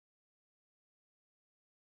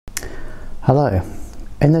Hello,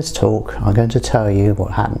 in this talk I'm going to tell you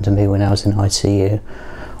what happened to me when I was in ICU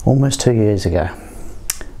almost 2 years ago.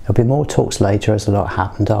 There'll be more talks later as a lot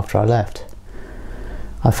happened after I left.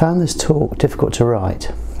 I found this talk difficult to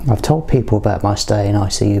write. I've told people about my stay in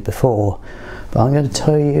ICU before, but I'm going to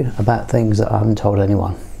tell you about things that I haven't told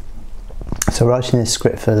anyone. So writing this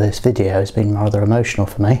script for this video has been rather emotional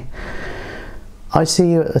for me.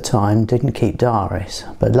 ICU at the time didn't keep diaries,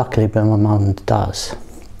 but luckily my mum does.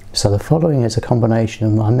 So the following is a combination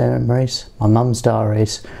of my memories, my mum's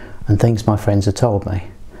diaries and things my friends have told me.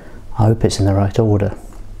 I hope it's in the right order.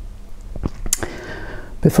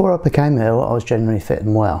 Before I became ill, I was generally fit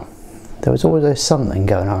and well. There was always something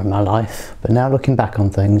going on in my life, but now looking back on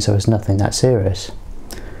things, there was nothing that serious.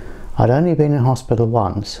 I'd only been in hospital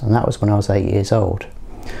once, and that was when I was 8 years old.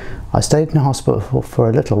 I stayed in hospital for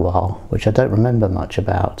a little while, which I don't remember much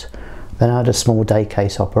about. Then I had a small day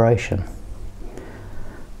case operation.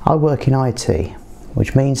 I work in IT,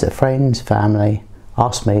 which means that friends, family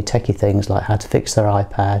ask me techie things like how to fix their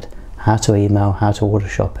iPad, how to email, how to order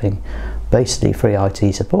shopping, basically free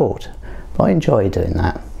IT support. But I enjoy doing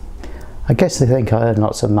that. I guess they think I earn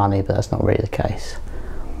lots of money, but that's not really the case.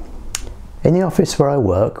 In the office where I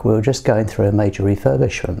work, we were just going through a major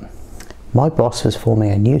refurbishment. My boss was forming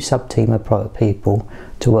a new sub-team of people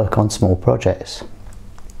to work on small projects.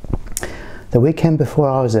 The weekend before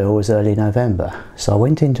I was ill was early November, so I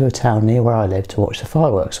went into a town near where I live to watch the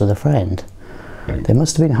fireworks with a friend. There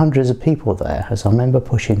must have been hundreds of people there, as I remember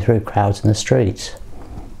pushing through crowds in the streets.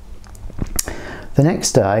 The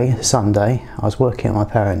next day, Sunday, I was working at my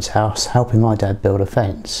parents' house helping my dad build a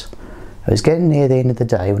fence. It was getting near the end of the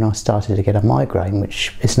day when I started to get a migraine,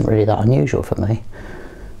 which isn't really that unusual for me.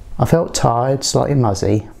 I felt tired, slightly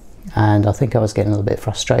muzzy, and I think I was getting a little bit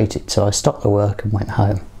frustrated, so I stopped the work and went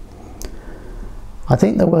home. I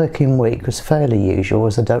think the working week was fairly usual,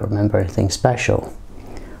 as I don't remember anything special.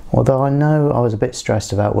 Although I know I was a bit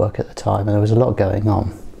stressed about work at the time and there was a lot going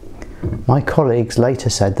on. My colleagues later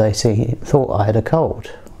said they thought I had a cold,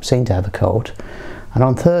 seemed to have a cold, and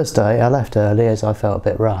on Thursday I left early as I felt a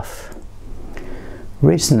bit rough.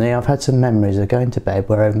 Recently I've had some memories of going to bed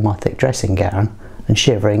wearing my thick dressing gown and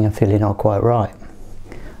shivering and feeling not quite right.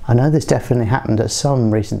 I know this definitely happened at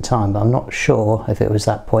some recent time, but I'm not sure if it was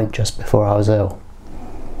that point just before I was ill.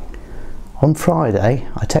 On Friday,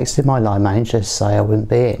 I texted my line manager to say I wouldn't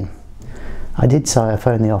be in. I did say I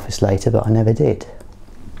phoned the office later, but I never did.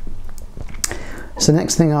 So the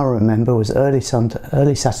next thing I remember was early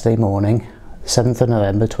Saturday morning, 7th of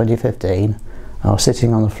November 2015, I was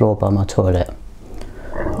sitting on the floor by my toilet.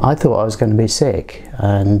 I thought I was going to be sick,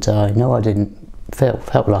 and I know I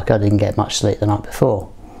felt like I didn't get much sleep the night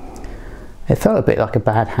before. It felt a bit like a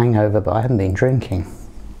bad hangover, but I hadn't been drinking.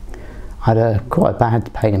 I had quite a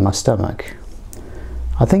bad pain in my stomach.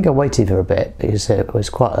 I think I waited for a bit because it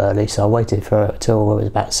was quite early, so I waited till it was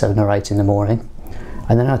about 7 or 8 in the morning.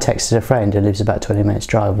 And then I texted a friend who lives about 20 minutes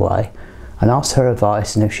drive away and asked her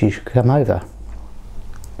advice and if she should come over.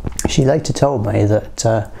 She later told me that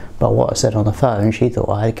by what I said on the phone, she thought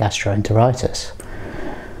I had gastroenteritis.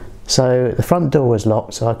 So the front door was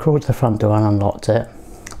locked, so I crawled to the front door and unlocked it.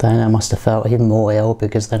 Then I must have felt even more ill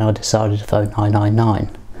because then I decided to phone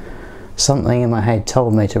 999. Something in my head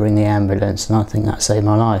told me to ring the ambulance, and I think that saved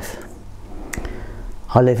my life.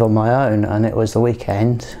 I live on my own, and it was the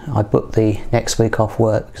weekend. I booked the next week off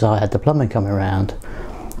work because I had the plumbing coming around.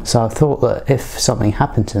 So I thought that if something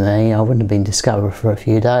happened to me, I wouldn't have been discovered for a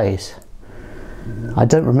few days. I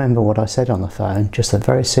don't remember what I said on the phone, just that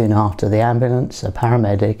very soon after, the ambulance, a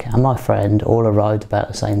paramedic and my friend all arrived about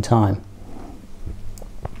the same time.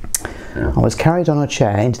 I was carried on a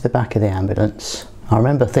chair into the back of the ambulance. I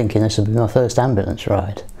remember thinking this would be my first ambulance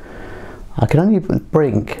ride. I could only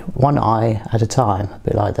blink one eye at a time, a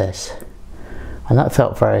bit like this, and that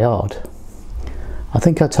felt very odd. I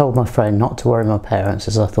think I told my friend not to worry my parents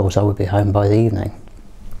as I thought I would be home by the evening.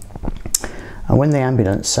 And when the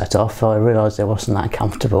ambulance set off, I realised it wasn't that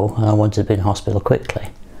comfortable and I wanted to be in hospital quickly.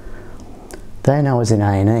 Then I was in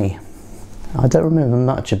A&E. I don't remember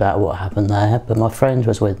much about what happened there, but my friend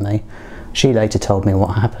was with me. She later told me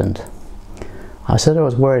what happened. I said I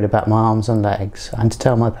was worried about my arms and legs and to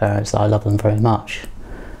tell my parents that I love them very much.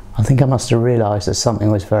 I think I must have realised that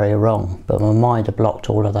something was very wrong, but my mind had blocked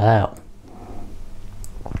all of that out.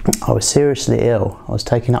 I was seriously ill. I was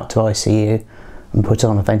taken up to ICU and put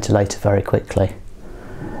on a ventilator very quickly.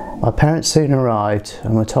 My parents soon arrived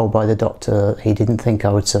and were told by the doctor that he didn't think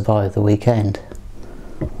I would survive the weekend.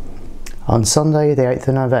 On Sunday the 8th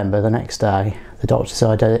of November, the next day, the doctors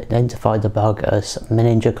identified the bug as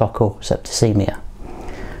meningococcal septicaemia.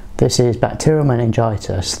 This is bacterial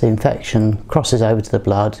meningitis. The infection crosses over to the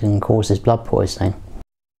blood and causes blood poisoning.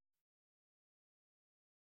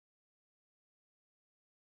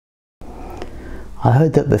 I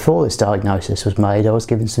heard that before this diagnosis was made I was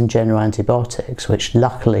given some general antibiotics, which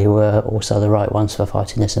luckily were also the right ones for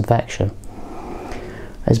fighting this infection.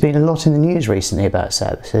 There's been a lot in the news recently about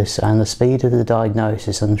sepsis, and the speed of the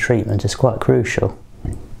diagnosis and treatment is quite crucial.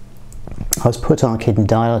 I was put on a kidney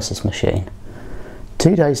dialysis machine.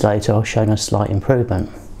 2 days later I was shown a slight improvement.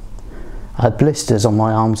 I had blisters on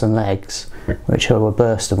my arms and legs, which were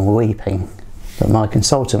burst and were weeping, but my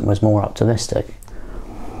consultant was more optimistic.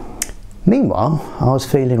 Meanwhile, I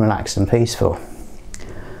was feeling relaxed and peaceful.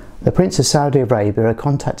 The Prince of Saudi Arabia had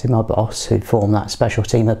contacted my boss, who'd formed that special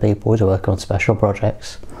team of people to work on special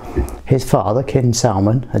projects. His father, King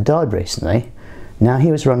Salman, had died recently. Now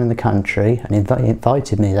he was running the country and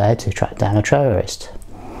invited me there to track down a terrorist.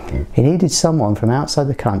 He needed someone from outside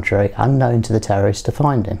the country, unknown to the terrorists, to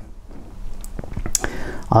find him.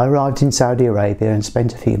 I arrived in Saudi Arabia and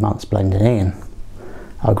spent a few months blending in.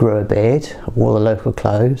 I grew a beard, I wore the local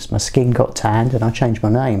clothes, my skin got tanned, and I changed my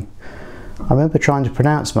name. I remember trying to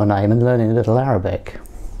pronounce my name and learning a little Arabic.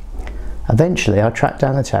 Eventually I tracked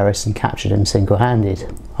down the terrorist and captured him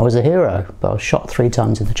single-handed. I was a hero, but I was shot 3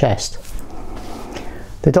 times in the chest.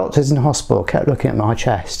 The doctors in the hospital kept looking at my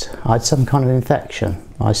chest. I had some kind of infection,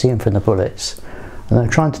 I see them from the bullets, and they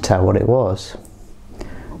were trying to tell what it was.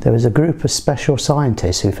 There was a group of special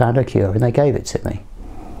scientists who found a cure and they gave it to me.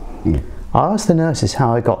 I asked the nurses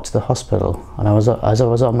how I got to the hospital, and as I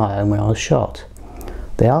was on my own when I was shot.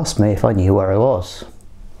 They asked me if I knew where I was.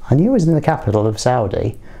 I knew it was in the capital of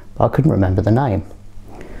Saudi, but I couldn't remember the name.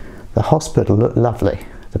 The hospital looked lovely.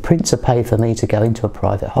 The prince had paid for me to go into a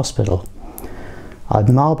private hospital. I had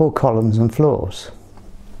marble columns and floors.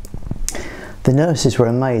 The nurses were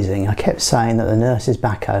amazing. I kept saying that the nurses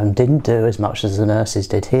back home didn't do as much as the nurses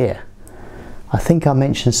did here. I think I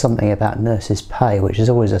mentioned something about nurses' pay, which is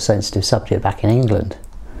always a sensitive subject back in England.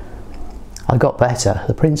 I got better.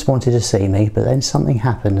 The prince wanted to see me, but then something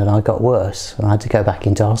happened and I got worse and I had to go back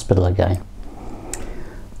into hospital again.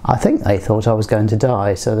 I think they thought I was going to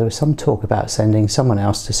die, so there was some talk about sending someone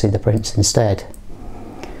else to see the prince instead.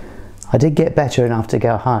 I did get better enough to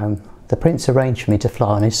go home. The prince arranged for me to fly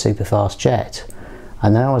on his super-fast jet,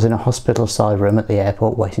 and then I was in a hospital side room at the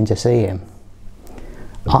airport waiting to see him.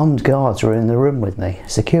 Armed guards were in the room with me.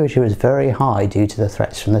 Security was very high due to the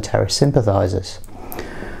threats from the terrorist sympathisers.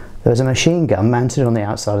 There was a machine gun mounted on the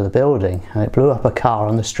outside of the building, and it blew up a car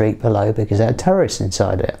on the street below because it had terrorists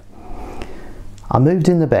inside it. I moved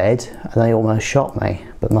in the bed and they almost shot me,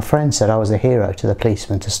 but my friend said I was a hero to the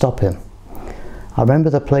policeman to stop him. I remember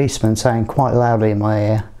the policeman saying quite loudly in my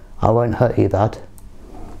ear, "I won't hurt you, bud."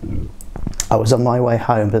 I was on my way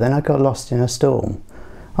home, but then I got lost in a storm.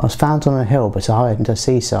 I was found on a hill beside a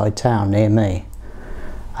seaside town near me,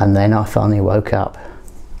 and then I finally woke up.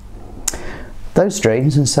 Those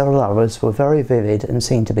dreams and several others were very vivid and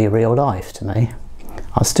seemed to be real life to me.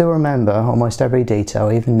 I still remember almost every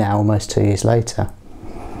detail, even now, almost 2 years later.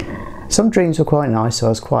 Some dreams were quite nice, so I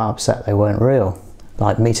was quite upset they weren't real,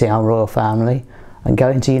 like meeting our royal family and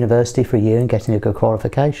going to university for a year and getting a good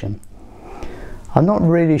qualification. I'm not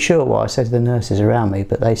really sure what I said to the nurses around me,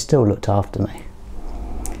 but they still looked after me.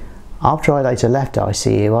 After I later left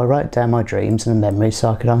ICU, I wrote down my dreams and memories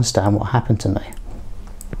so I could understand what happened to me.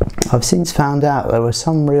 I've since found out there were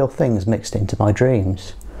some real things mixed into my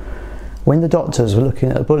dreams. When the doctors were looking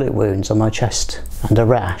at the bullet wounds on my chest and a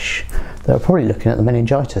rash, they were probably looking at the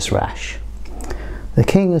meningitis rash. The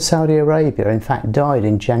King of Saudi Arabia in fact died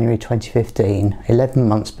in January 2015, 11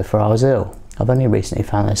 months before I was ill. I've only recently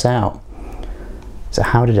found this out. So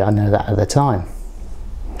how did I know that at the time?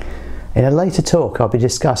 In a later talk I'll be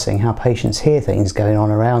discussing how patients hear things going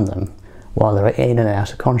on around them while they're in and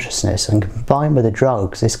out of consciousness, and combined with the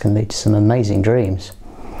drugs this can lead to some amazing dreams.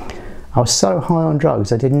 I was so high on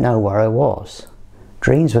drugs I didn't know where I was.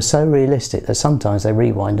 Dreams were so realistic that sometimes they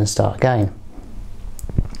rewind and start again.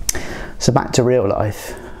 So back to real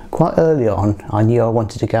life. Quite early on I knew I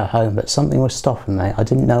wanted to go home, but something was stopping me. I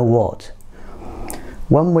didn't know what.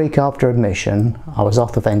 1 week after admission I was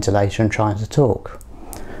off the ventilator and trying to talk.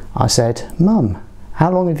 I said, "Mum,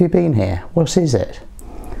 how long have you been here? What is it?"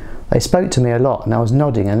 They spoke to me a lot and I was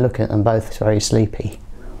nodding and looking at them both very sleepy.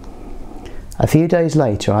 A few days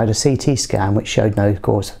later I had a CT scan which showed no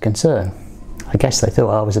cause for concern. I guess they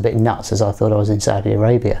thought I was a bit nuts as I thought I was in Saudi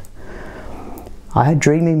Arabia. I had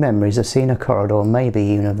dreamy memories of seeing a corridor, maybe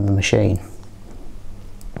even of the machine.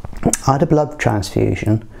 I had a blood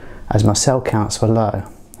transfusion as my cell counts were low.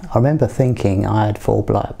 I remember thinking I had 4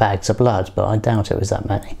 bags of blood, but I doubt it was that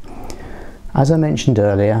many. As I mentioned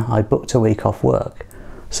earlier, I booked a week off work,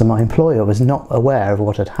 so my employer was not aware of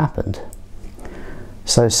what had happened.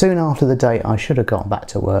 So soon after the date I should have gone back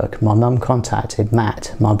to work, my mum contacted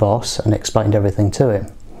Matt, my boss, and explained everything to him.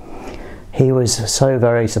 He was so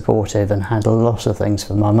very supportive and had a lot of things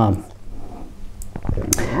for my mum.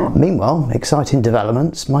 Meanwhile, exciting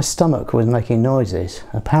developments, my stomach was making noises.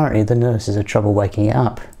 Apparently the nurses had trouble waking it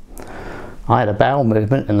up. I had a bowel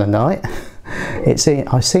movement in the night.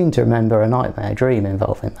 I seem to remember a nightmare dream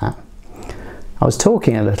involving that. I was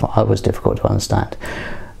talking a little, I was difficult to understand.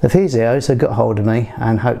 The physios had got hold of me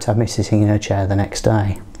and hoped to have me sitting in a chair the next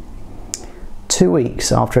day. 2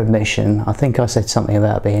 weeks after admission, I think I said something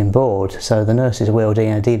about being bored, so the nurses wheeled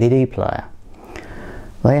in a DVD player.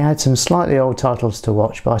 They had some slightly old titles to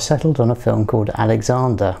watch, but I settled on a film called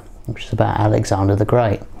Alexander, which is about Alexander the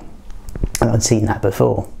Great. And I'd seen that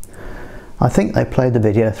before. I think they played the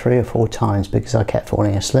video 3 or 4 times because I kept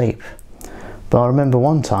falling asleep. But I remember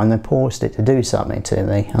one time they paused it to do something to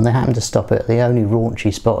me, and they happened to stop it at the only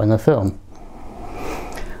raunchy spot in the film.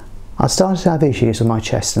 I started to have issues with my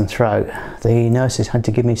chest and throat. The nurses had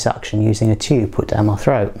to give me suction using a tube put down my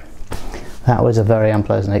throat. That was a very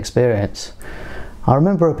unpleasant experience. I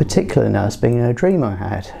remember a particular nurse being in a dream I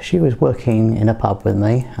had. She was working in a pub with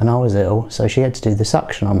me and I was ill, so she had to do the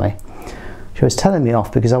suction on me. She was telling me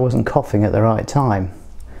off because I wasn't coughing at the right time.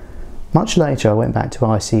 Much later I went back to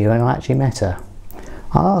ICU and I actually met her.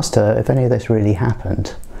 I asked her if any of this really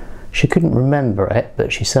happened. She couldn't remember it,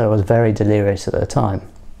 but she said I was very delirious at the time.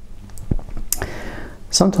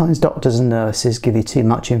 Sometimes doctors and nurses give you too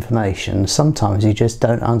much information. Sometimes you just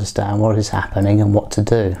don't understand what is happening and what to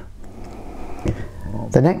do.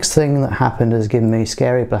 The next thing that happened has given me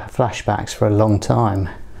scary flashbacks for a long time.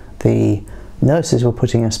 The nurses were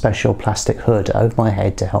putting a special plastic hood over my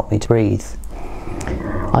head to help me to breathe.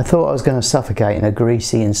 I thought I was going to suffocate in a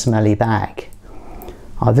greasy and smelly bag.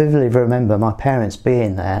 I vividly remember my parents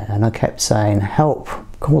being there and I kept saying, "Help,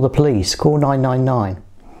 call the police, call 999.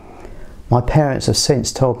 My parents have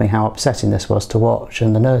since told me how upsetting this was to watch,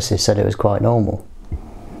 and the nurses said it was quite normal.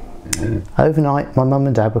 Overnight, my mum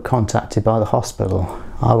and dad were contacted by the hospital.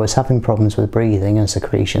 I was having problems with breathing and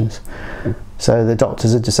secretions, so the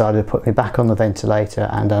doctors had decided to put me back on the ventilator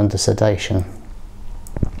and under sedation.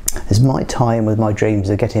 This might tie in with my dreams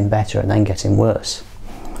of getting better and then getting worse.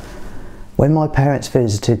 When my parents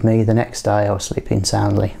visited me the next day, I was sleeping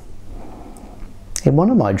soundly. In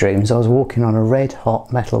one of my dreams, I was walking on a red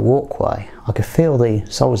hot metal walkway. I could feel the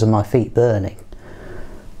soles of my feet burning.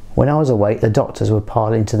 When I was awake, the doctors would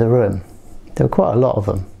pile into the room. There were quite a lot of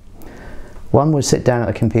them. One would sit down at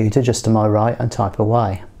a computer just to my right and type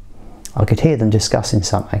away. I could hear them discussing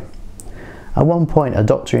something. At one point, a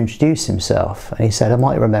doctor introduced himself and he said I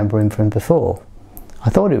might remember him from before. I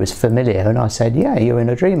thought it was familiar and I said, "Yeah, you're in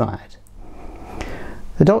a dream I had."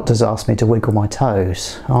 The doctors asked me to wiggle my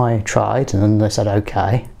toes. I tried and then they said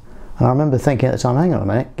okay. And I remember thinking at the time, hang on a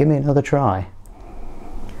minute, give me another try.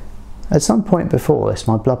 At some point before this,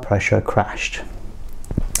 my blood pressure had crashed.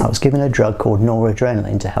 I was given a drug called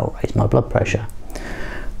noradrenaline to help raise my blood pressure.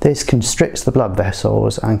 This constricts the blood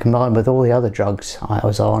vessels, and combined with all the other drugs I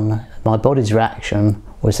was on, my body's reaction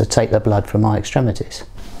was to take the blood from my extremities.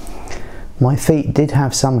 My feet did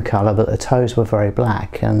have some colour, but the toes were very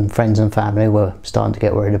black, and friends and family were starting to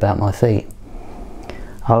get worried about my feet.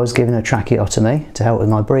 I was given a tracheotomy to help with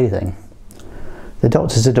my breathing. The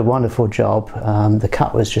doctors did a wonderful job. The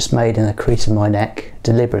cut was just made in the crease of my neck,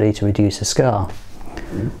 deliberately to reduce a scar.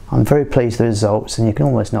 I'm very pleased with the results, and you can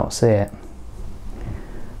almost not see it.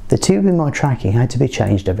 The tube in my trachea had to be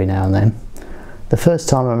changed every now and then. The first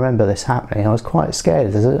time I remember this happening, I was quite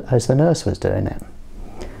scared as the nurse was doing it.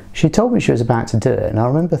 She told me she was about to do it, and I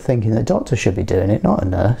remember thinking the doctor should be doing it, not a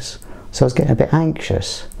nurse. So I was getting a bit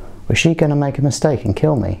anxious. Was she going to make a mistake and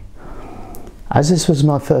kill me? As this was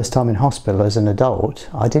my first time in hospital as an adult,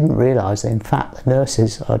 I didn't realise that in fact the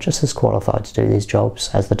nurses are just as qualified to do these jobs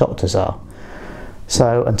as the doctors are.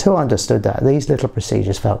 So until I understood that, these little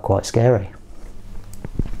procedures felt quite scary.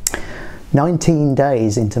 19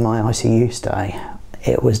 days into my ICU stay,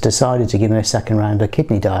 it was decided to give me a second round of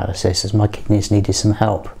kidney dialysis as my kidneys needed some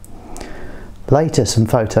help. Later, some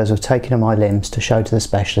photos were taken of my limbs to show to the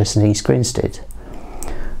specialist in East Grinstead.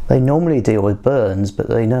 They normally deal with burns, but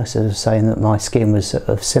the nurses were saying that my skin was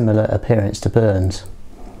of similar appearance to burns.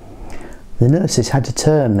 The nurses had to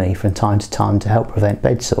turn me from time to time to help prevent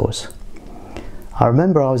bed sores. I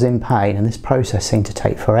remember I was in pain and this process seemed to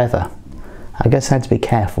take forever. I guess I had to be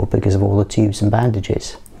careful because of all the tubes and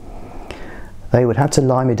bandages. They would have to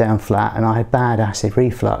lie me down flat, and I had bad acid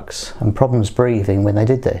reflux and problems breathing when they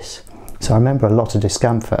did this, so I remember a lot of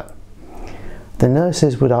discomfort. The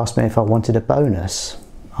nurses would ask me if I wanted a bonus.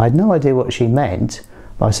 I had no idea what she meant,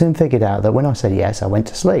 but I soon figured out that when I said yes, I went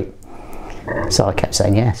to sleep. So I kept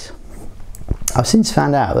saying yes. I've since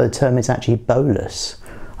found out that the term is actually bolus,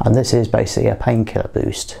 and this is basically a painkiller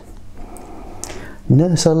boost.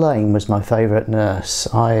 Nurse Elaine was my favourite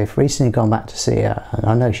nurse. I've recently gone back to see her, and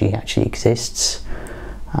I know she actually exists.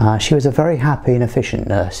 She was a very happy and efficient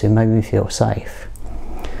nurse who made me feel safe.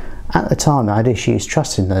 At the time I had issues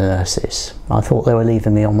trusting the nurses. I thought they were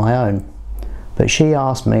leaving me on my own. But she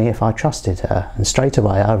asked me if I trusted her, and straight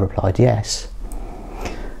away I replied yes.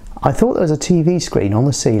 I thought there was a TV screen on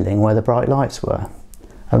the ceiling where the bright lights were,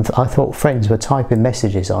 and I thought friends were typing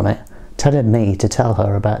messages on it telling me to tell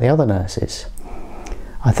her about the other nurses.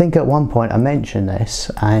 I think at one point I mentioned this,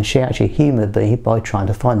 and she actually humoured me by trying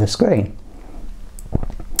to find the screen.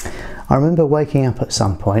 I remember waking up at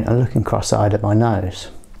some point and looking cross-eyed at my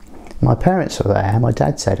nose. My parents were there. My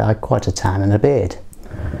dad said I had quite a tan and a beard.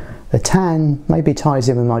 The tan maybe ties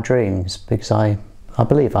in with my dreams, because I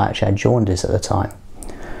believe I actually had jaundice at the time.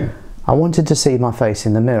 I wanted to see my face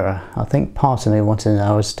in the mirror. I think part of me wanted to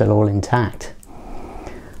know I was still all intact.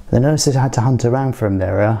 The nurses had to hunt around for a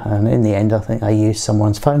mirror, and in the end I think they used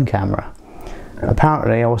someone's phone camera.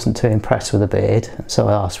 Apparently I wasn't too impressed with the beard, so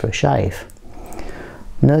I asked for a shave.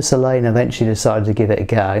 Nurse Elaine eventually decided to give it a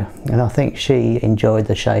go, and I think she enjoyed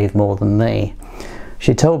the shave more than me.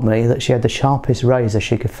 She told me that she had the sharpest razor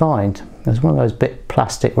she could find. It was one of those big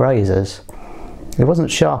plastic razors. It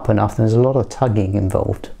wasn't sharp enough, and there was a lot of tugging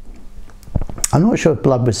involved. I'm not sure if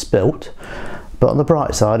blood was spilt, but on the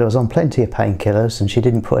bright side I was on plenty of painkillers, and she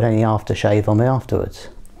didn't put any aftershave on me afterwards.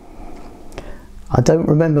 I don't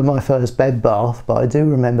remember my first bed bath, but I do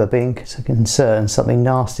remember being concerned something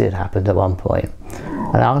nasty had happened at one point.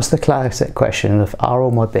 And I asked the classic question of, are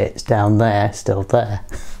all my bits down there still there?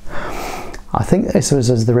 I think this was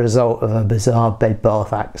as the result of a bizarre bed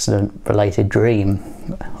bath accident related dream.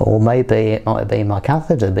 Or maybe it might have been my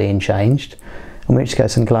catheter being changed, in which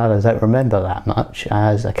case I'm glad I don't remember that much,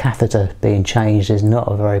 as a catheter being changed is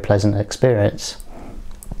not a very pleasant experience.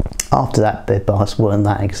 After that, bed baths weren't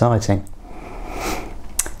that exciting.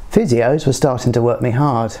 Physios were starting to work me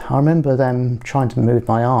hard. I remember them trying to move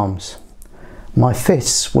my arms. My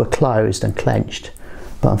fists were closed and clenched,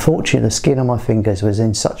 but unfortunately the skin on my fingers was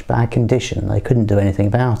in such bad condition they couldn't do anything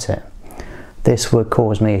about it. This would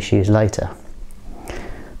cause me issues later.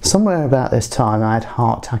 Somewhere about this time I had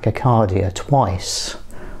heart tachycardia twice.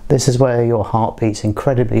 This is where your heart beats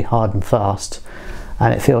incredibly hard and fast,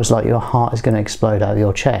 and it feels like your heart is going to explode out of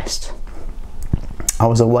your chest. I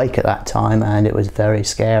was awake at that time and it was very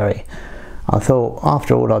scary. I thought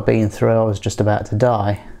after all I'd been through I was just about to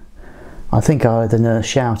die. I think I heard the nurse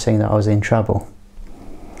shouting that I was in trouble.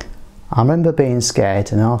 I remember being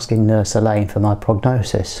scared and asking Nurse Elaine for my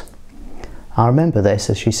prognosis. I remember this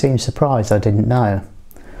as she seemed surprised I didn't know.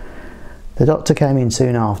 The doctor came in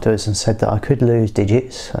soon afterwards and said that I could lose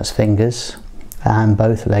digits, that's fingers, and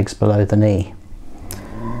both legs below the knee.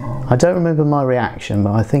 I don't remember my reaction,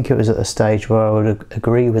 but I think it was at the stage where I would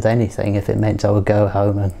agree with anything if it meant I would go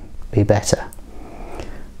home and be better.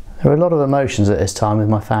 There were a lot of emotions at this time with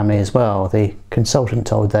my family as well. The consultant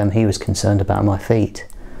told them he was concerned about my feet.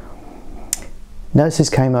 Nurses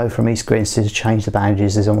came over from East Grinstead to change the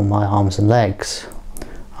bandages on my arms and legs.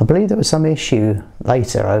 I believe there was some issue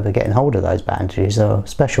later over getting hold of those bandages, or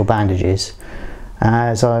special bandages,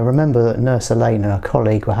 as I remember that Nurse Elaine and a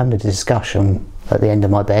colleague were having a discussion at the end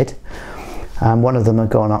of my bed, and one of them had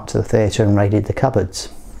gone up to the theatre and raided the cupboards.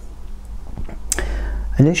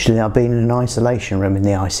 Initially I'd been in an isolation room in the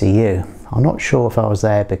ICU. I'm not sure if I was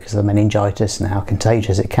there because of meningitis and how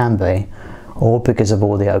contagious it can be, or because of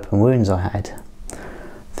all the open wounds I had.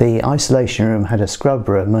 The isolation room had a scrub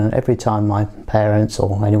room, and every time my parents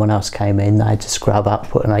or anyone else came in they had to scrub up,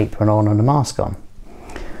 put an apron on and a mask on.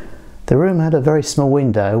 The room had a very small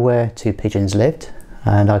window where two pigeons lived,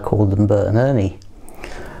 and I called them Bert and Ernie.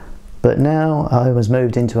 But now I was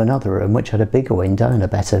moved into another room which had a bigger window and a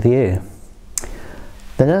better view.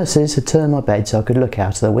 The nurses had turned my bed so I could look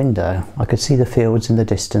out of the window. I could see the fields in the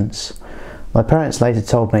distance. My parents later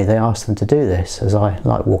told me they asked them to do this as I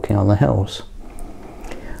like walking on the hills.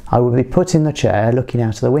 I would be put in the chair looking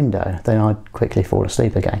out of the window, then I'd quickly fall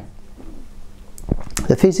asleep again.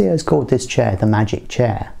 The physios called this chair the magic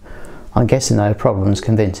chair. I'm guessing they have problems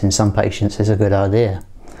convincing some patients it's a good idea.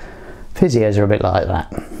 Physios are a bit like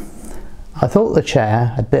that. I thought the chair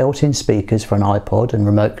had built-in speakers for an iPod and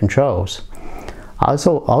remote controls. I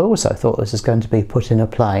also thought this was going to be put in a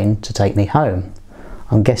plane to take me home.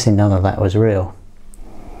 I'm guessing none of that was real.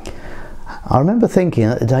 I remember thinking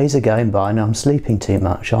that the days are going by and I'm sleeping too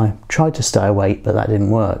much. I tried to stay awake, but that didn't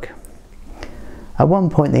work. At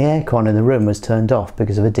one point the aircon in the room was turned off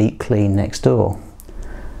because of a deep clean next door.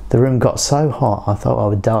 The room got so hot I thought I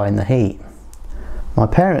would die in the heat. My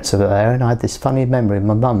parents were there and I had this funny memory of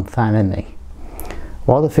my mum fanning me.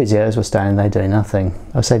 While the physios were standing there doing nothing,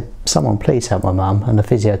 I said, "Someone please help my mum," and the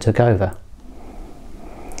physio took over.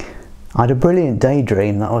 I had a brilliant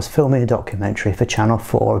daydream that I was filming a documentary for Channel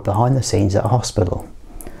 4 behind the scenes at a hospital.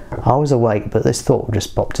 I was awake, but this thought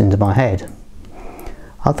just popped into my head.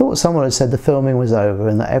 I thought someone had said the filming was over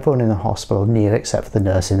and that everyone in the hospital knew except for the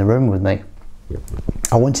nurse in the room with me.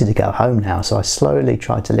 I wanted to go home now, so I slowly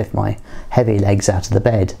tried to lift my heavy legs out of the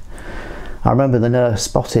bed. I remember the nurse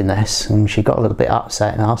spotting this and she got a little bit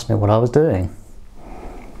upset and asked me what I was doing.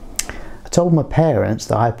 I told my parents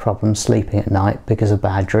that I had problems sleeping at night because of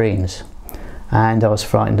bad dreams and I was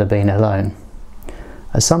frightened of being alone.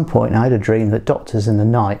 At some point I had a dream that doctors in the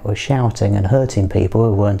night were shouting and hurting people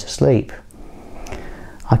who weren't asleep.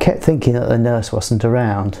 I kept thinking that the nurse wasn't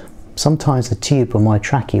around. Sometimes the tube on my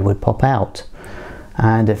trachea would pop out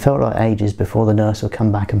and it felt like ages before the nurse would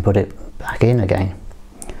come back and put it back in again.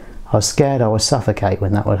 I was scared I would suffocate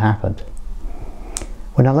when that would happen.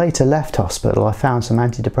 When I later left hospital I found some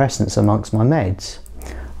antidepressants amongst my meds.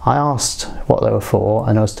 I asked what they were for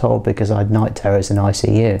and I was told because I had night terrors in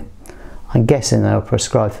ICU. I'm guessing they were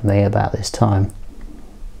prescribed for me about this time.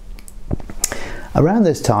 Around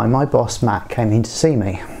this time my boss Matt came in to see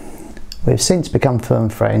me. We've since become firm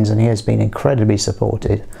friends and he has been incredibly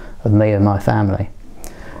supportive of me and my family.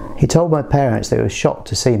 He told my parents they were shocked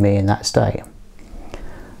to see me in that state.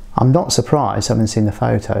 I'm not surprised having seen the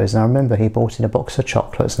photos, and I remember he bought in a box of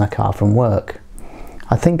chocolates and a car from work.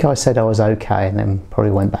 I think I said I was okay and then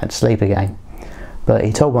probably went back to sleep again, but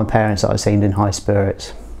he told my parents that I seemed in high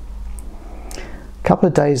spirits. A couple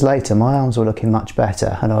of days later my arms were looking much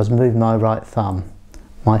better and I was moving my right thumb.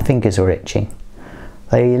 My fingers were itching.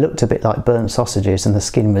 They looked a bit like burnt sausages and the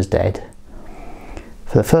skin was dead.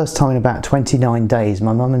 For the first time in about 29 days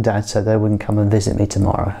my mum and dad said they wouldn't come and visit me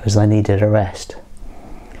tomorrow as they needed a rest.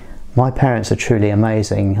 My parents are truly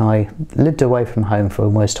amazing. I lived away from home for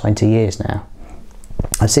almost 20 years now.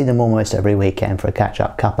 I see them almost every weekend for a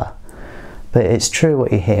catch-up cuppa. But it's true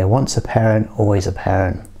what you hear, once a parent, always a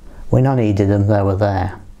parent. When I needed them, they were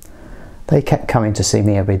there. They kept coming to see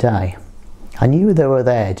me every day. I knew they were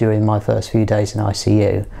there during my first few days in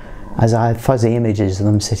ICU, as I had fuzzy images of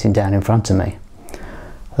them sitting down in front of me.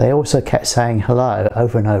 They also kept saying hello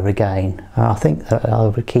over and over again, and I think that I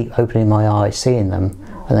would keep opening my eyes, seeing them,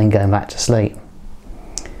 and then going back to sleep.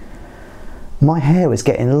 My hair was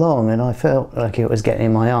getting long and I felt like it was getting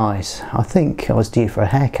in my eyes. I think I was due for a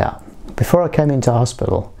haircut before I came into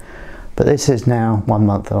hospital, but this is now 1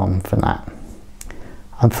 month on from that.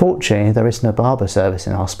 Unfortunately, there isn't a barber service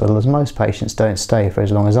in hospital as most patients don't stay for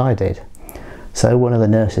as long as I did, so one of the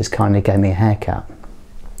nurses kindly gave me a haircut.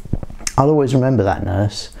 I'll always remember that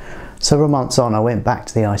nurse. Several months on I went back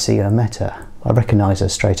to the ICU and met her. I recognised her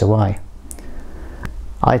straight away.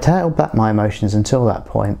 I'd held back my emotions until that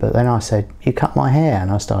point, but then I said, "You cut my hair,"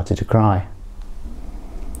 and I started to cry.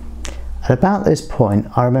 At about this point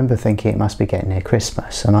I remember thinking it must be getting near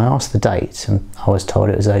Christmas, and I asked the date and I was told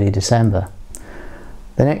it was early December.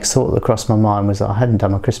 The next thought that crossed my mind was that I hadn't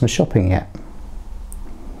done my Christmas shopping yet.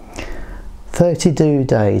 32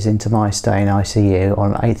 days into my stay in ICU,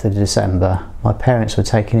 on 8th of December, my parents were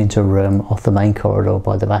taken into a room off the main corridor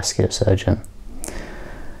by the vascular surgeon.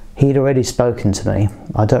 He'd already spoken to me.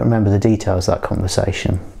 I don't remember the details of that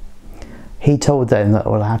conversation. He told them that I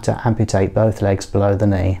will have to amputate both legs below the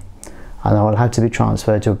knee and I will have to be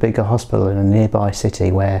transferred to a bigger hospital in a nearby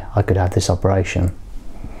city where I could have this operation.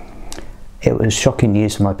 It was shocking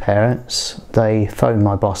news for my parents. They phoned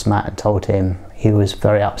my boss Matt and told him. He was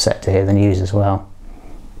very upset to hear the news as well.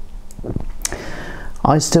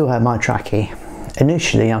 I still had my trachea.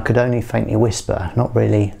 Initially I could only faintly whisper, not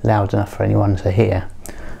really loud enough for anyone to hear,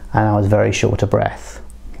 and I was very short of breath.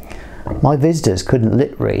 My visitors couldn't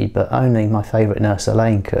lip read, but only my favourite nurse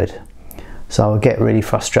Elaine could, so I would get really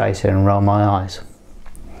frustrated and roll my eyes.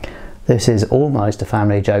 This is almost a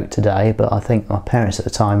family joke today, but I think my parents at the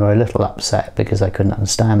time were a little upset because they couldn't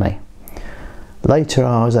understand me. Later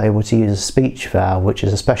I was able to use a speech valve, which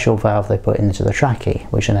is a special valve they put into the trachea,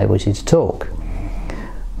 which enables you to talk.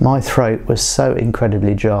 My throat was so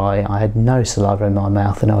incredibly dry, I had no saliva in my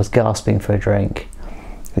mouth and I was gasping for a drink.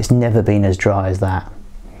 It's never been as dry as that.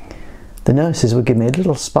 The nurses would give me a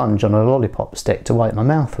little sponge on a lollipop stick to wipe my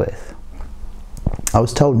mouth with. I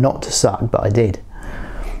was told not to suck, but I did.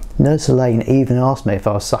 Nurse Elaine even asked me if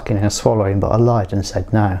I was sucking and swallowing, but I lied and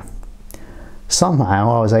said no. Somehow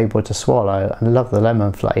I was able to swallow and love the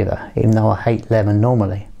lemon flavour, even though I hate lemon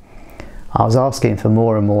normally. I was asking for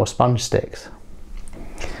more and more sponge sticks.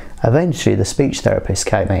 Eventually the speech therapist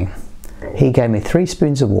came in. He gave me 3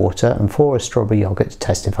 spoons of water and 4 of strawberry yoghurt to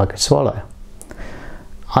test if I could swallow.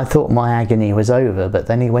 I thought my agony was over, but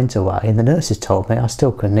then he went away and the nurses told me I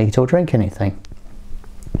still couldn't eat or drink anything.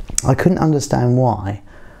 I couldn't understand why,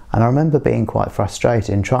 and I remember being quite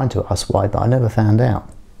frustrated and trying to ask why, but I never found out.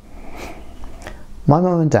 My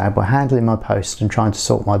mum and dad were handling my post and trying to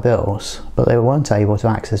sort my bills, but they weren't able to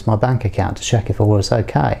access my bank account to check if all was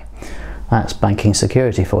okay. That's banking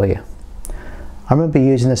security for you. I remember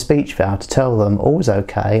using the speech valve to tell them all was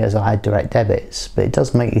okay as I had direct debits, but it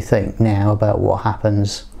does make you think now about what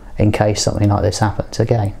happens in case something like this happens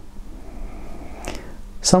again.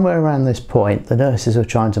 Somewhere around this point, the nurses were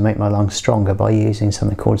trying to make my lungs stronger by using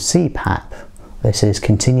something called CPAP. This is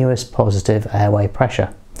continuous positive airway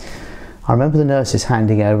pressure. I remember the nurses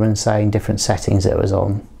handing over and saying different settings it was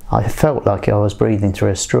on. I felt like I was breathing through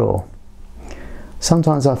a straw.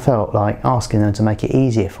 Sometimes I felt like asking them to make it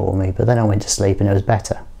easier for me, but then I went to sleep and it was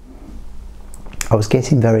better. I was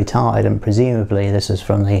getting very tired, and presumably this was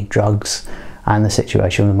from the drugs and the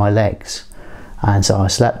situation with my legs, and so I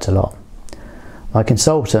slept a lot. My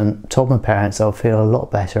consultant told my parents I would feel a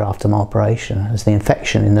lot better after my operation, as the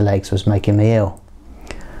infection in the legs was making me ill.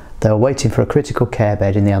 They were waiting for a critical care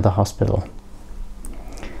bed in the other hospital.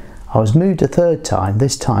 I was moved a 3rd time,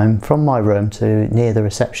 this time from my room to near the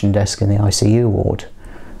reception desk in the ICU ward.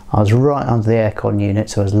 I was right under the aircon unit,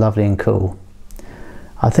 so it was lovely and cool.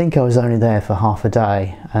 I think I was only there for half a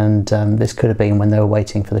day, and this could have been when they were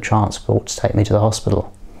waiting for the transport to take me to the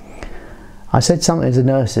hospital. I said something to the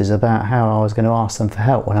nurses about how I was going to ask them for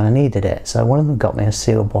help when I needed it, so one of them got me a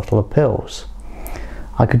sealed bottle of pills.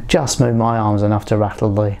 I could just move my arms enough to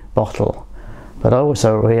rattle the bottle, but I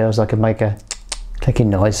also realised I could make a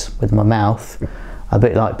clicking noise with my mouth, a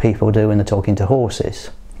bit like people do when they're talking to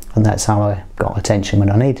horses, and that's how I got attention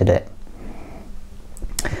when I needed it.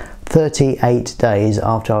 38 days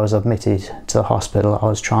after I was admitted to the hospital, I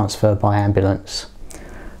was transferred by ambulance.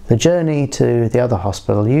 The journey to the other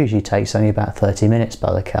hospital usually takes only about 30 minutes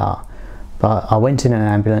by the car, but I went in an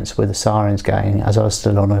ambulance with the sirens going as I was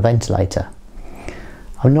still on a ventilator.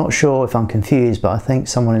 I'm not sure if I'm confused, but I think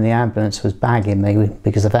someone in the ambulance was bagging me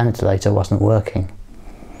because the ventilator wasn't working.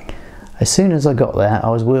 As soon as I got there, I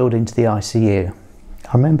was wheeled into the ICU.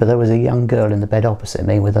 I remember there was a young girl in the bed opposite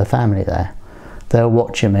me with her family there. They were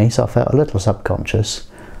watching me, so I felt a little subconscious.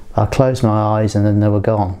 I closed my eyes and then they were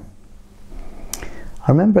gone.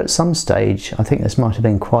 I remember at some stage, I think this might have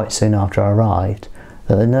been quite soon after I arrived,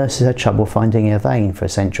 that the nurses had trouble finding a vein for a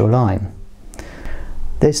central line.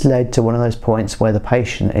 This led to one of those points where the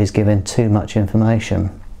patient is given too much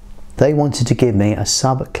information. They wanted to give me a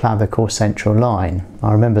subclavicle central line.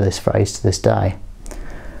 I remember this phrase to this day.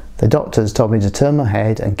 The doctors told me to turn my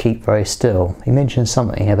head and keep very still. He mentioned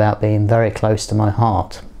something about being very close to my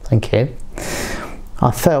heart. Thank you.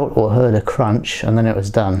 I felt or heard a crunch and then it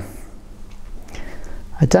was done.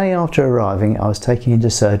 A day after arriving, I was taken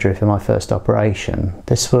into surgery for my first operation.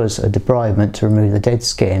 This was a debridement to remove the dead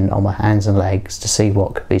skin on my hands and legs to see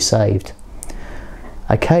what could be saved.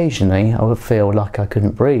 Occasionally, I would feel like I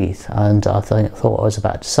couldn't breathe and I thought I was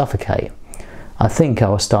about to suffocate. I think I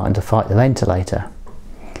was starting to fight the ventilator.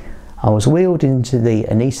 I was wheeled into the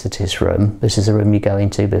anaesthetist room. This is the room you go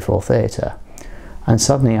into before theatre. And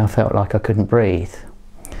suddenly I felt like I couldn't breathe.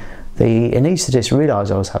 The anaesthetist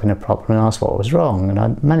realised I was having a problem and asked what was wrong, and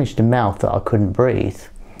I managed to mouth that I couldn't breathe,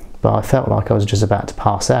 but I felt like I was just about to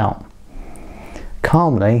pass out.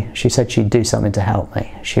 Calmly, she said she'd do something to help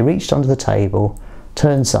me. She reached under the table,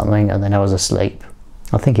 turned something, and then I was asleep.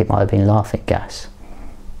 I think it might have been laughing gas.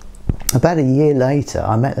 About a year later,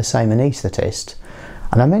 I met the same anaesthetist,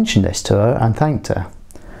 and I mentioned this to her and thanked her.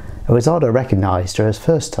 It was odd I recognised her, as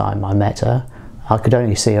first time I met her, I could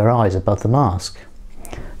only see her eyes above the mask.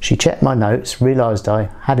 She checked my notes, realised I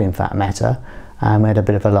had in fact met her, and we had a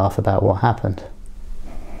bit of a laugh about what happened.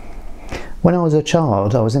 When I was a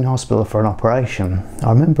child, I was in hospital for an operation. I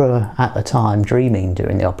remember at the time dreaming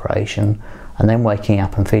during the operation and then waking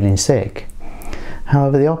up and feeling sick.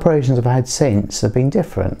 However, the operations I've had since have been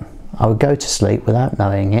different. I would go to sleep without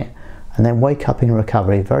knowing it and then wake up in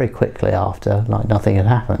recovery very quickly after, like nothing had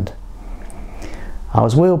happened. I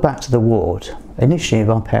was wheeled back to the ward. Initially,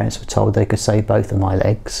 my parents were told they could save both of my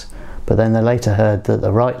legs, but then they later heard that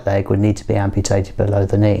the right leg would need to be amputated below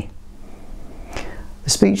the knee. The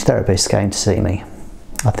speech therapist came to see me.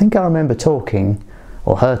 I think I remember talking,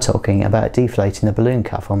 or her talking, about deflating the balloon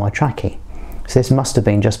cuff on my trachea. So this must have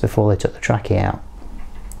been just before they took the trachea out.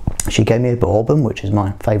 She gave me a bourbon, which is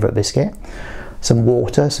my favourite biscuit, some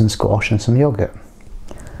water, some squash and some yoghurt.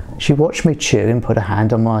 She watched me chew and put a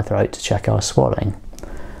hand on my throat to check I was swallowing.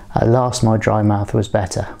 At last my dry mouth was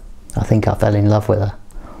better. I think I fell in love with her.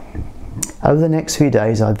 Over the next few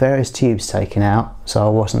days I had various tubes taken out so I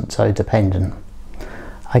wasn't so dependent.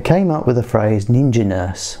 I came up with the phrase ninja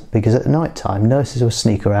nurse because at night time nurses would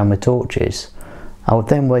sneak around with torches. I would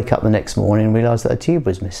then wake up the next morning and realise that a tube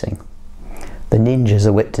was missing. The ninjas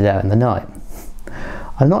are whipped it out in the night.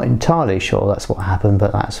 I'm not entirely sure that's what happened,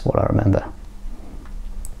 but that's what I remember.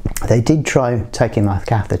 They did try taking my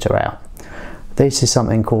catheter out. This is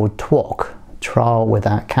something called TWOC, trial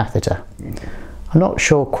without catheter. I'm not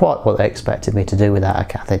sure quite what they expected me to do without a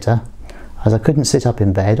catheter, as I couldn't sit up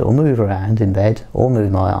in bed or move around in bed or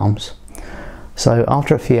move my arms. So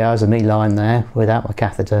after a few hours of me lying there without my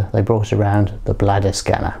catheter, they brought around the bladder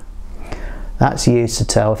scanner. That's used to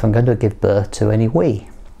tell if I'm going to give birth to any wee.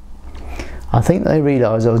 I think they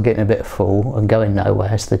realised I was getting a bit full and going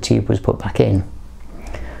nowhere, so the tube was put back in.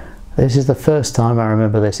 This is the first time I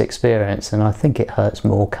remember this experience, and I think it hurts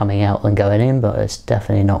more coming out than going in, but it's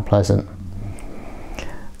definitely not pleasant.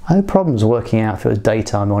 I had problems working out if it was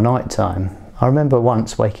daytime or night time. I remember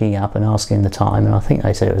once waking up and asking the time, and I think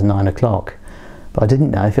they said it was 9 o'clock, but I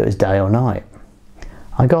didn't know if it was day or night.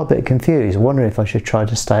 I got a bit confused, wondering if I should try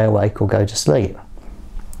to stay awake or go to sleep.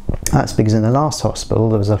 That's because in the last hospital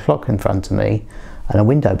there was a clock in front of me and a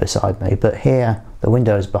window beside me, but here the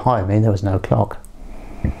window was behind me and there was no clock.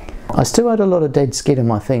 I still had a lot of dead skin on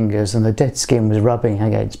my fingers, and the dead skin was rubbing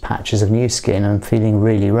against patches of new skin and feeling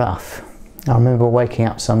really rough. I remember waking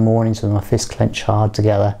up some mornings with my fists clenched hard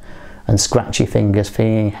together and scratchy fingers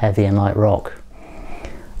feeling heavy and like rock.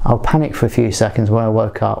 I panicked for a few seconds when I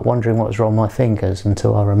woke up, wondering what was wrong with my fingers,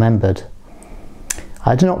 until I remembered.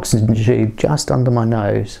 I had an oxygen tube just under my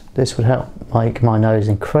nose. This would help make my nose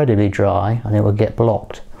incredibly dry and it would get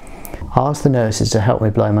blocked. I asked the nurses to help me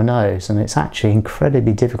blow my nose, and it's actually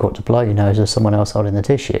incredibly difficult to blow your nose with someone else holding the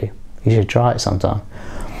tissue. You should try it sometime.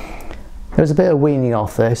 There was a bit of weaning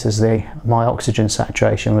off this as my oxygen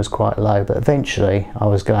saturation was quite low, but eventually I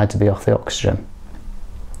was glad to be off the oxygen.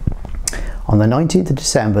 On the 19th of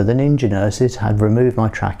December, the ninja nurses had removed my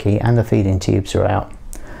trachea and the feeding tubes were out.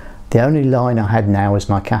 The only line I had now was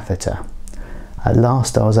my catheter. At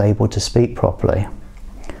last I was able to speak properly.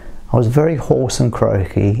 I was very hoarse and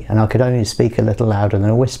croaky, and I could only speak a little louder than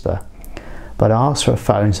a whisper, but I asked for a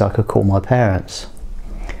phone so I could call my parents.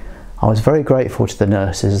 I was very grateful to the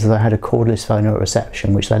nurses as they had a cordless phone at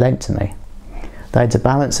reception which they lent to me. They had to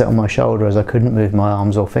balance it on my shoulder as I couldn't move my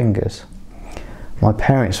arms or fingers. My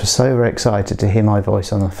parents were so very excited to hear my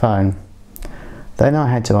voice on the phone. Then I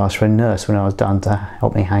had to ask for a nurse when I was done to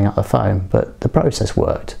help me hang up the phone, but the process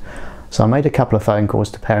worked. So I made a couple of phone calls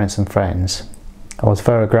to parents and friends. I was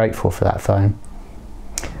very grateful for that phone.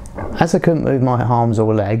 As I couldn't move my arms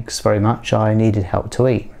or legs very much, I needed help to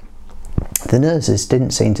eat. The nurses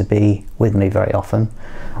didn't seem to be with me very often,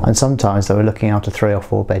 and sometimes they were looking after 3 or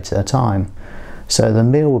 4 beds at a time. So the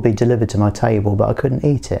meal would be delivered to my table, but I couldn't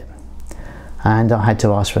eat it. And I had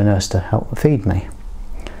to ask for a nurse to help feed me.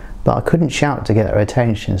 But I couldn't shout to get their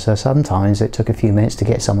attention, so sometimes it took a few minutes to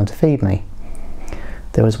get someone to feed me.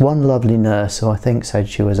 There was one lovely nurse who I think said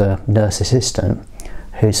she was a nurse assistant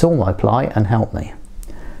who saw my plight and helped me.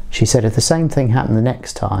 She said if the same thing happened the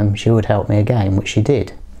next time, she would help me again, which she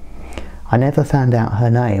did. I never found out her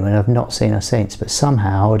name and have not seen her since, but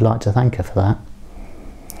somehow I would like to thank her for that.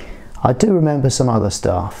 I do remember some other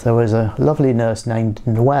staff. There was a lovely nurse named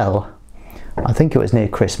Noelle. I think it was near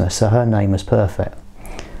Christmas, so her name was perfect.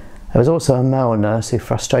 There was also a male nurse who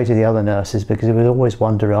frustrated the other nurses because he would always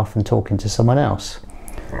wander off and talking to someone else.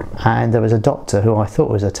 And there was a doctor who I thought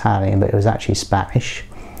was Italian, but it was actually Spanish.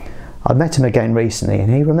 I met him again recently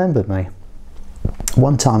and he remembered me.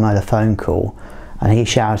 One time I had a phone call and he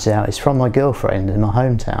shouted out, "It's from my girlfriend in my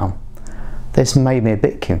hometown." This made me a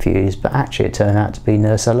bit confused, but actually it turned out to be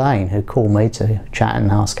Nurse Elaine, who called me to chat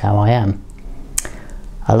and ask how I am.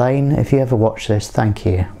 Elaine, if you ever watch this, thank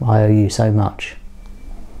you. I owe you so much.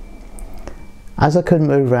 As I couldn't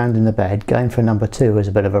move around in the bed, going for number 2 was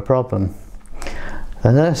a bit of a problem.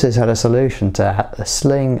 The nurses had a solution to that, the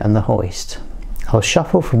sling and the hoist. I was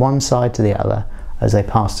shuffled from one side to the other as they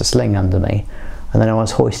passed a sling under me, and then I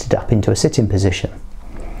was hoisted up into a sitting position.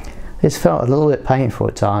 This felt a little bit painful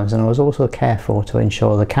at times, and I was also careful to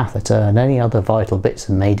ensure the catheter and any other vital bits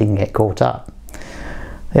of me didn't get caught up.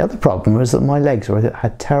 The other problem was that my legs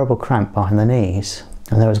had terrible cramp behind the knees,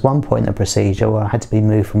 and there was one point in the procedure where I had to be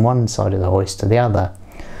moved from one side of the hoist to the other.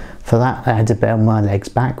 For that I had to bend my legs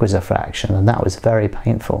backwards a fraction, and that was very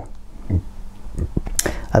painful.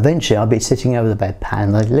 Eventually I'd be sitting over the bedpan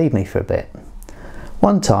and they'd leave me for a bit.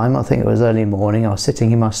 One time, I think it was early morning, I was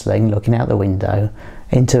sitting in my sling looking out the window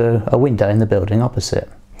into a window in the building opposite.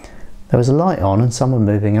 There was a light on and someone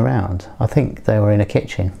moving around. I think they were in a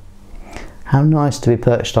kitchen. How nice to be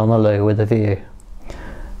perched on the loo with a view.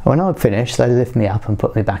 When I'd finished, they'd lift me up and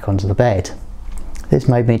put me back onto the bed. This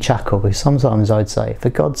made me chuckle because sometimes I'd say, for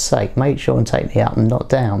God's sake, make sure and take me up and not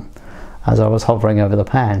down, as I was hovering over the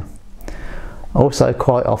pan. Also,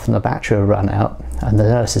 quite often the battery would run out and the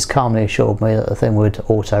nurses calmly assured me that the thing would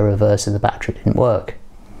auto-reverse if the battery didn't work.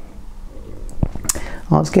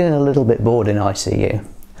 I was getting a little bit bored in ICU,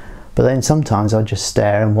 but then sometimes I'd just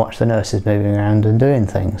stare and watch the nurses moving around and doing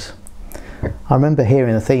things. I remember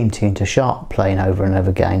hearing the theme tune to Shark playing over and over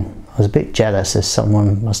again. I was a bit jealous as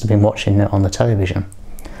someone must have been watching it on the television.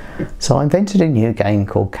 So I invented a new game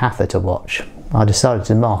called Catheter Watch. I decided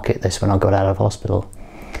to market this when I got out of hospital.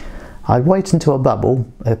 I'd wait until a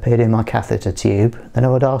bubble appeared in my catheter tube, then I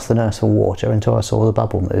would ask the nurse for water until I saw the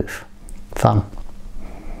bubble move. Fun.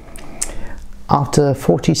 After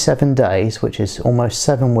 47 days, which is almost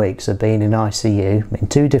 7 weeks of being in ICU in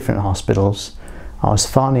 2 different hospitals, I was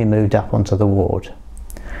finally moved up onto the ward.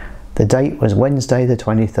 The date was Wednesday the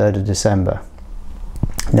 23rd of December.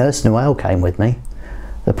 Nurse Noelle came with me.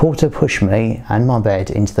 The porter pushed me and my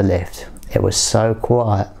bed into the lift. It was so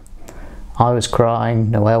quiet. I was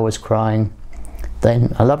crying, Noelle was crying.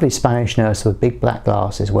 Then a lovely Spanish nurse with big black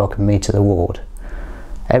glasses welcomed me to the ward.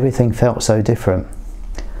 Everything felt so different.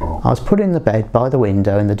 I was put in the bed by the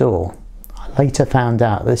window in the door. I later found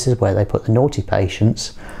out this is where they put the naughty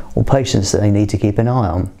patients, or patients that they need to keep an eye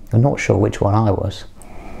on. I'm not sure which one I was.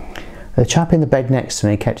 The chap in the bed next to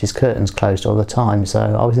me kept his curtains closed all the time, so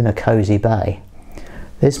I was in a cosy bay.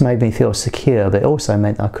 This made me feel secure, but it also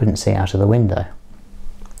meant I couldn't see out of the window.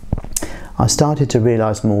 I started to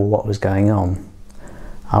realise more what was going on.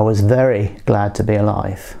 I was very glad to be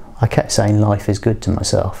alive. I kept saying life is good to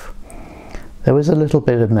myself. There was a little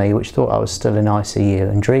bit of me which thought I was still in ICU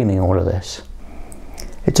and dreaming all of this.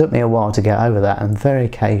 It took me a while to get over that, and very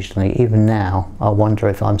occasionally, even now, I wonder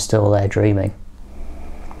if I'm still there dreaming.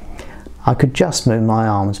 I could just move my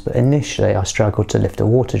arms, but initially I struggled to lift a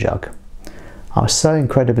water jug. I was so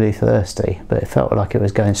incredibly thirsty, but it felt like it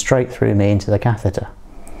was going straight through me into the catheter.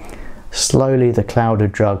 Slowly the cloud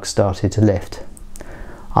of drugs started to lift.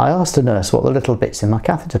 I asked the nurse what the little bits in my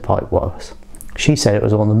catheter pipe was. She said it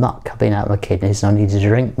was all the muck coming out of my kidneys and I needed to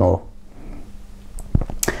drink more.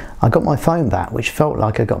 I got my phone back, which felt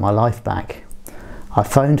like I got my life back. I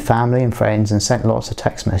phoned family and friends and sent lots of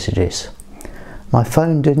text messages. My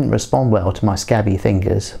phone didn't respond well to my scabby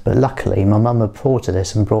fingers, but luckily my mum had thought of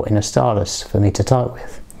this and brought in a stylus for me to type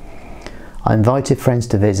with. I invited friends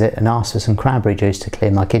to visit and asked for some cranberry juice to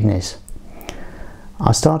clear my kidneys.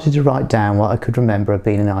 I started to write down what I could remember of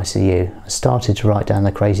being in ICU. I started to write down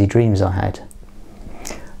the crazy dreams I had.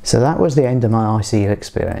 So that was the end of my ICU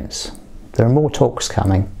experience. There are more talks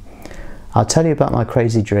coming. I'll tell you about my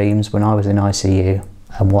crazy dreams when I was in ICU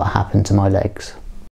and what happened to my legs.